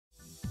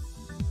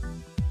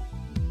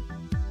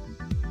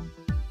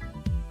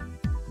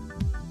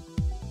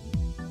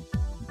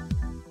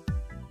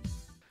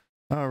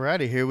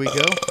Alrighty, here we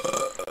go.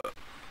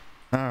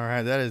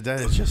 Alright, that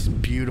is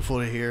just beautiful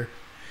to hear.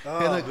 Oh,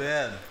 hey, look,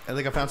 man. I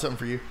think I found something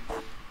for you.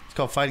 It's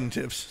called fighting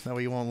tips. That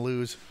way you won't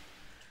lose.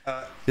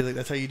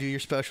 That's how you do your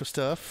special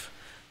stuff.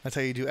 That's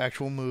how you do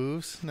actual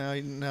moves.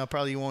 Now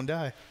probably you won't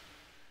die.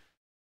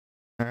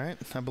 Alright,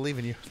 I believe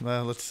in you.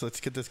 Let's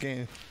get this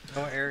game.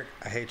 Oh, Eric,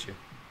 I hate you.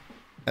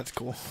 That's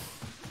cool.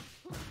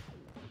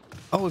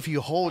 Oh, if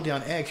you hold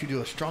down X, you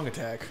do a strong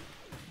attack.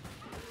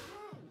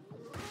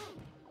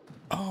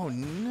 Oh,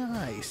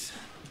 nice.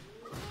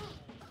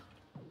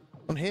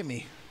 Don't hit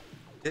me.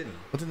 Didn't.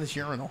 What's in this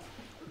urinal?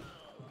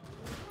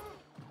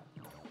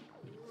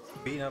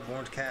 Beating up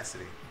Orange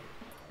Cassidy.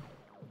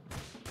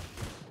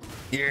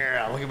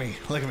 Yeah, look at me.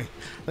 Look at me.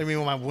 Look at me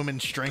with my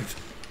woman's strength.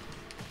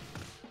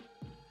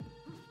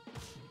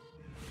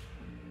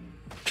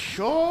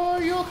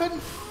 Sure, you can.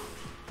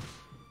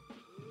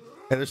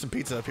 Hey, there's some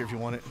pizza up here if you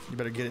want it. You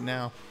better get it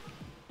now.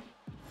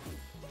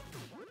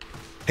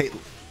 Hey,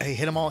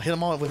 hit them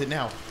all with it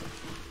now.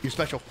 You're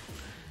special.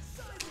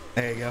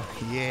 There you go.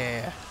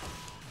 Yeah.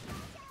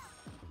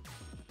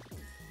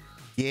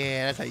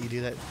 Yeah, that's how you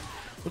do that.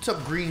 What's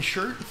up, green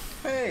shirt?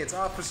 Hey, it's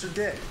Officer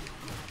Dick.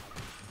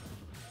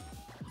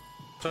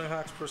 Tony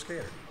Hawk's Pro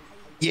Skater.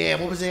 Yeah,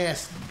 what was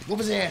ass? What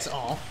was ass?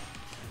 Aw.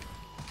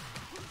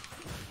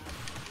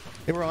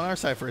 They were on our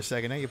side for a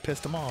second. Now you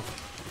pissed them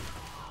off.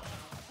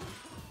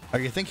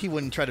 Or you think he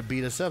wouldn't try to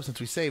beat us up since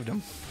we saved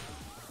him?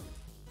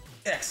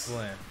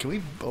 Excellent. Can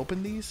we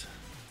open these?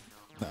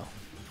 No.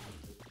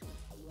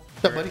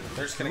 What's up, buddy?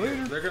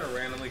 They're gonna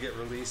randomly get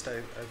released.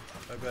 I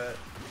bet.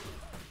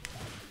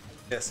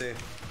 Yeah. See.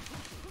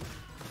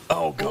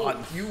 Oh God.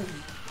 Oh,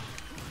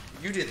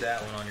 you did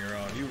that one on your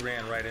own. You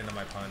ran right into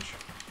my punch,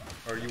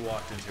 or you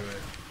walked into it.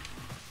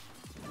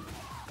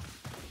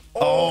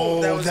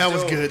 Oh, that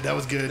was good. That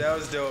was good. That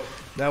was dope.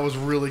 That was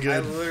really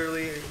good. I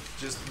literally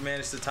just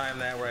managed to time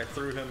that where I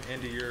threw him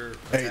into your.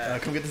 Hey,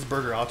 come get this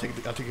burger. I'll take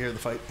care of the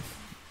fight.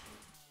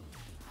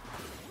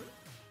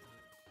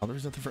 Oh, there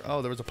was nothing for.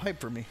 Oh, there was a pipe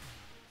for me.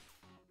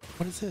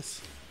 What is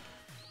this?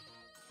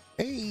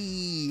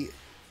 Hey,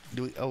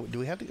 do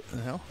we have to?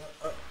 No.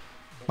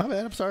 My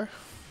bad. I'm sorry.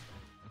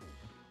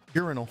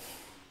 Urinal.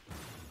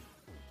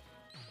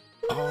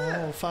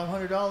 Oh,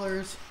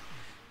 $500.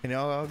 And it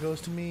all goes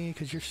to me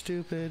because you're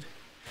stupid.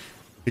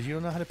 Because you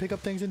don't know how to pick up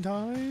things in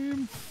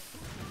time.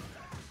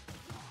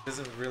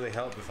 Doesn't really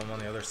help if I'm on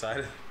the other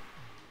side.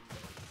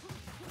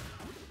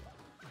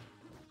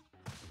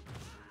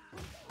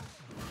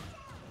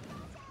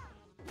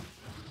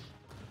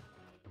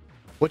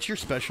 What's your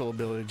special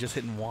ability? Just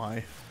hitting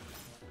Y.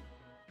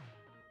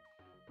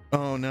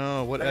 Oh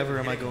no, whatever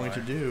am I going to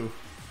do?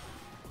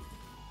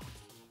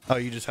 Oh,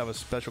 you just have a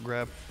special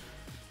grab.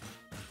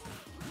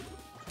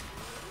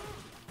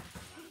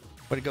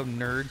 Way to go,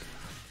 nerd.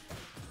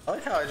 I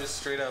like how I just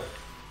straight up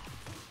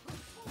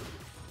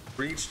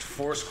reached,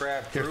 force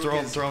grab. Here, throw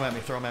him at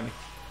me. Throw him at me.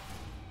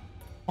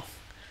 Oh.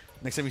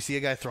 Next time you see a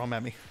guy, throw him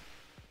at me.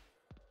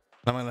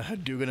 I'm gonna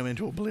Hadouken him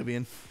into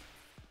oblivion.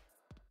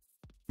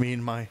 Me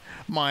and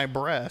my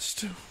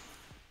breast.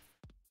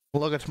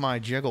 Look at my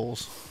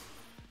jiggles.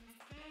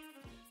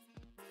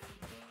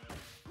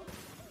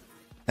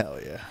 Hell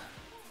yeah.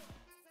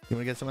 You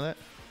wanna get some of that?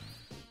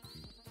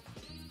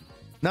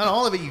 Not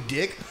all of it, you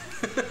dick.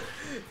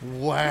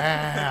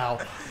 Wow.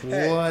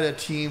 Hey, what a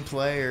team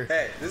player.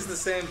 Hey, this is the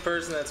same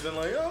person that's been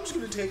like, oh, I'm just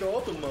going to take all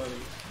the money.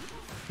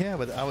 Yeah,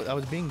 but I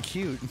was being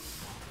cute.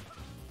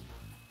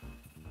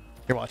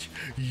 Here, watch.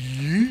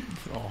 Yeet.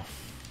 Oh.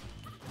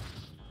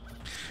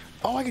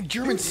 Oh, I can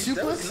German suplex?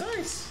 That was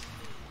nice.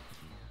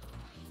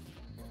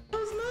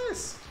 That was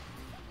nice.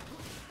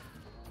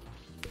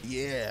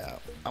 Yeah.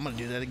 I'm going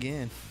to do that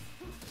again.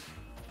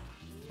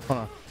 Hold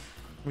on.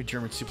 Let me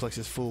German suplex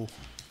this fool.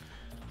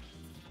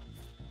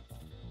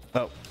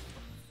 Oh.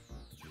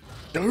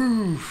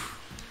 Oof.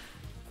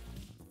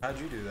 How'd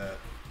you do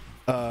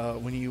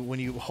that? When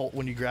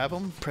you grab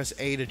him, press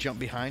A to jump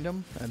behind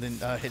him, and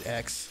then hit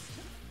X.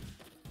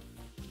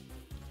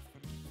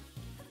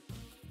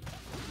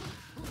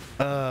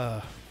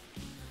 Oh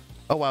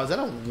wow, is that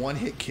a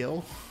one-hit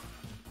kill?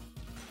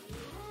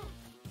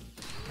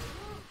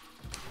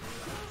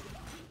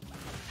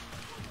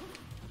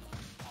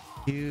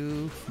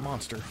 You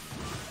monster.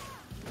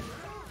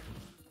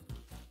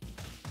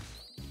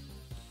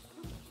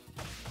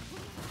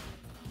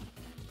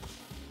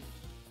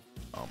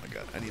 Oh my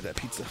god, I need that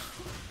pizza.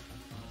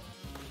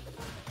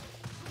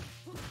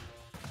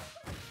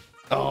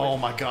 Oh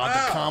my god,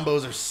 the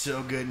combos are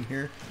so good in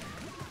here.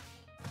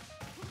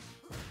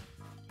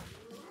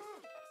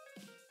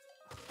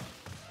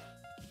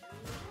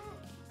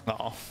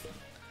 Oh.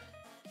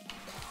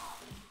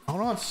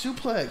 Hold on,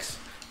 suplex.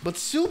 But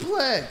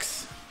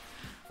suplex!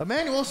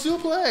 Emmanuel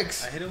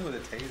suplex! I hit him with a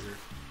taser.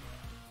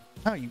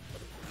 Oh,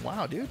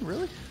 wow, dude,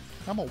 really?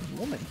 I'm a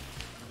woman.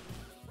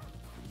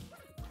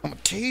 I'm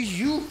gonna tase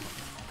you.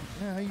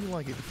 Yeah, how you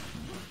like it?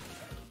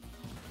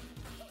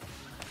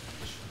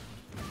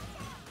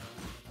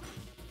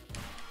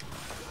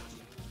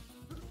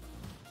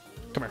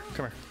 Come here,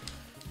 come here.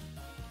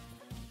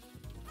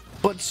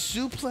 But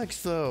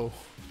suplex though.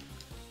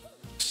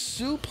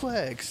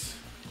 Suplex.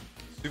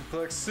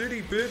 Suplex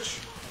City,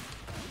 bitch.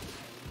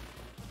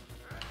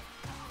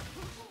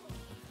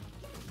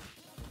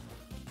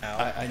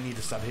 Ow. I need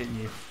to stop hitting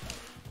you.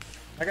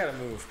 I gotta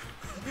move.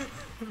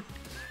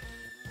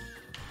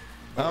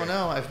 Oh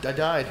no, I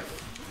died.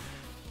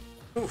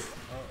 Oof.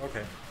 Oh,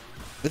 okay.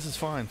 This is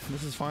fine.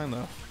 This is fine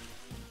though.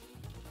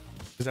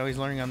 Because now he's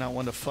learning I'm not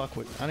one to fuck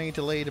with. I need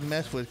to lay to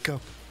mess with. Go,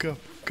 go,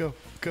 go,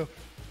 go.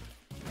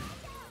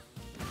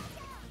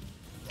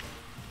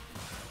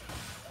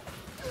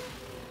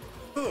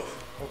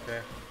 Oof. Okay.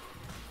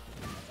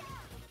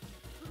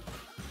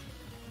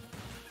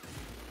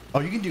 Oh,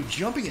 you can do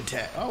jumping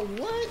attack. Oh,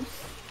 what?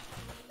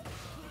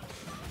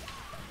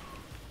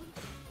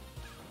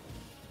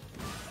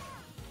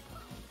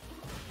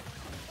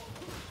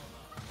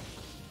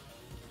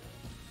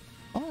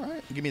 All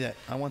right, give me that.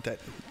 I want that.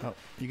 Oh,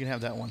 you can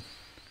have that one.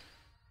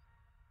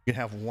 You can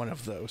have one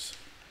of those.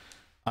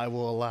 I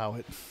will allow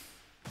it.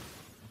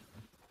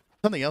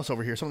 Something else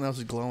over here. Something else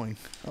is glowing.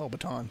 Oh,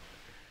 baton.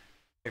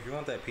 If you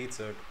want that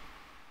pizza.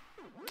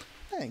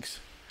 Thanks.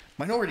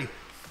 Minority.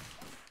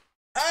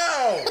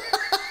 Ow!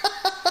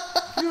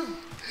 You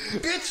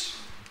bitch!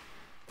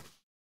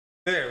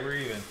 There, we're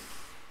even.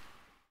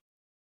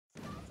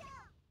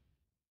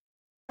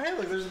 Hey,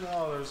 look, there's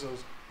those.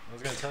 I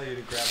was gonna tell you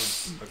to grab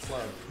a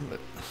club. But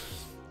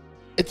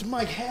it's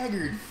Mike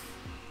Haggard.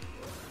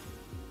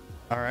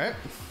 All right.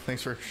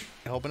 Thanks for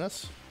helping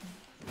us.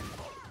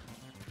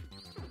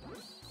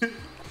 Way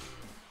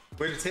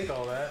to take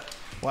all that.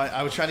 Well,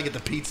 I was trying to get the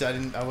pizza.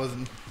 I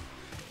wasn't.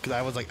 Because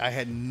I was like, I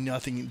had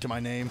nothing to my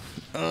name.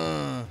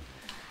 Got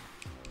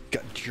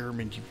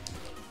German. You.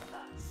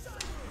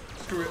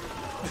 Screw it.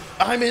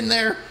 I'm in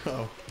there.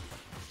 Oh.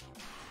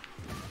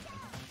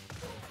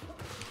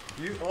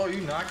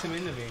 You knocked him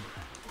into me.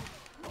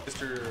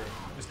 Mr.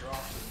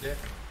 Off the Dick.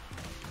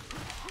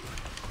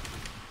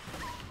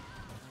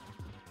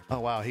 Oh,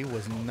 wow. He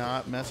was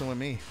not messing with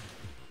me.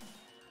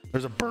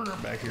 There's a burner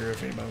back here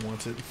if anybody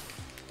wants it.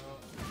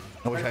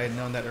 I wish I had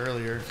known that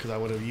earlier because I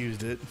would have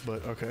used it,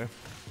 but okay.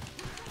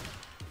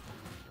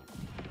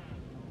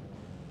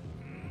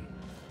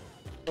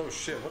 Oh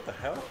shit, what the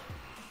hell?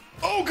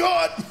 Oh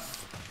god!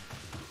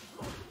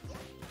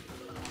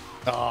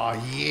 Oh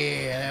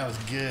yeah, that was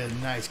good.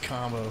 Nice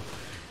combo.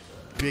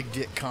 Big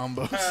dick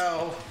combos.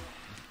 Ow.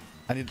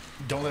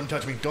 Don't let him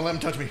touch me. Don't let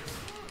him touch me.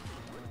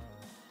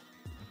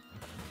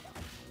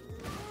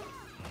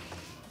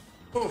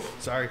 Oof.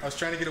 Sorry. I was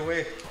trying to get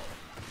away.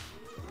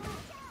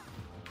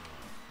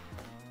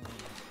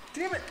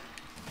 Damn it.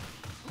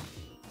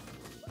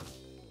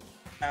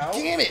 Ow.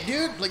 Damn it,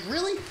 dude. Like,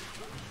 really?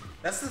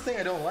 That's the thing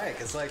I don't like.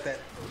 It's like that.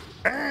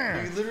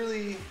 You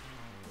literally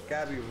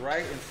gotta be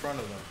right in front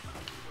of them.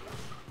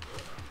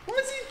 What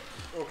is he?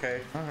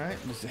 Okay. Alright,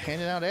 just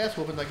handing out ass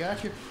whoopings. I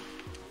got you.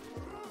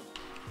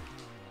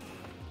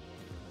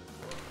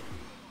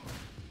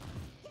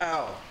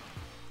 Ow.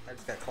 I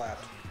just got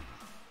clapped.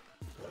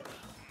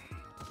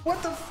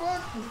 What the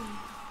fuck?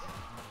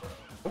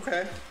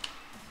 Okay.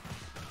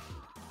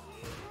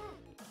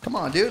 Come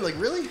on, dude. Like,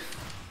 really?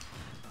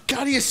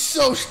 God, he is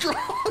so strong.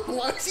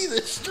 Why is he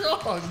this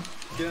strong?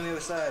 Get on the other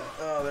side.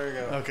 Oh, there we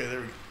go. Okay,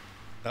 there we go.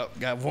 Oh,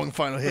 got one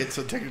final hit,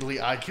 so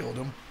technically I killed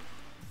him.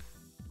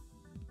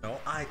 No,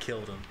 I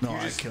killed him. No,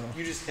 I killed him.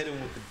 You just hit him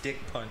with the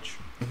dick punch.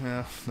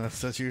 Yeah,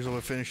 that's usually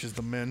what finishes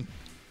the men.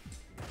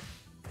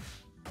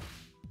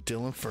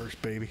 Dylan first,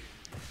 baby.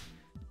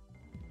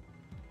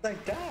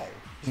 Like, die.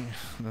 Yeah,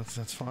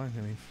 that's fine.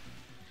 I mean,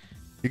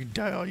 you can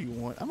die all you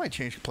want. I might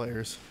change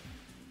players.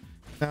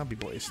 I'll be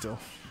Blaze still.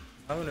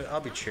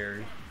 I'll be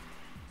Cherry.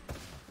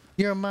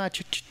 You're my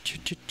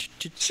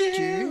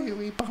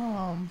cherry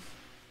bomb.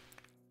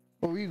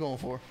 What were you going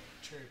for?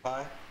 Cherry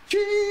pie.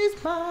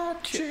 She's my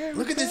cherry.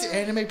 Look at this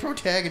anime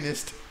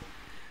protagonist.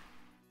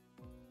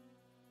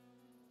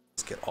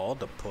 Let's get all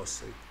the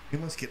pussy. He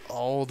must get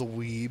all the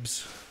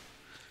weebs.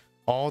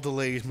 All the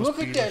ladies must Look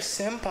be at that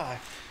senpai.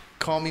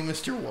 Call me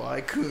Mr.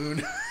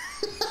 Y-Kun.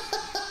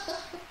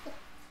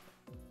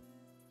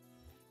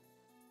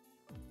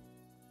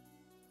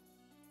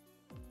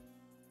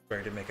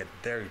 Ready to make a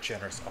very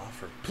generous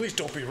offer. Please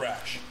don't be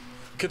rash.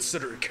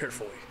 Consider it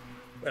carefully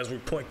as we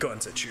point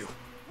guns at you.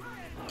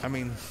 I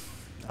mean,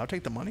 I'll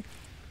take the money.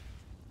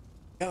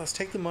 Yeah, let's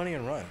take the money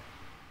and run.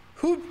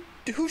 Who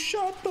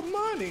shot the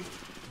money?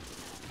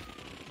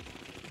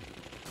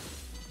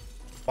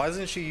 Why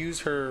doesn't she use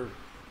her?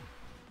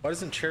 Why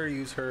doesn't Cherry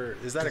use her?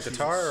 Is that a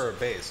guitar or a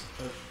bass?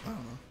 I don't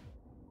know.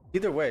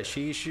 Either way,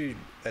 she should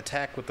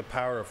attack with the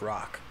power of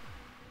rock.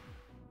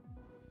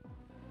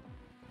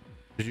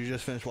 Did you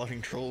just finish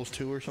watching Trolls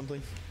 2 or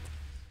something?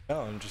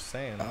 No, I'm just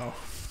saying. Oh.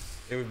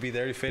 It would be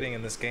very fitting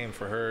in this game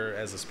for her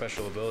as a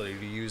special ability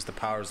to use the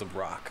powers of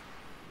rock.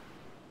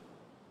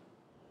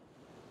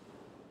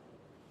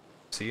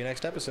 See you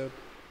next episode.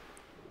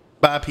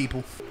 Bye,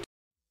 people.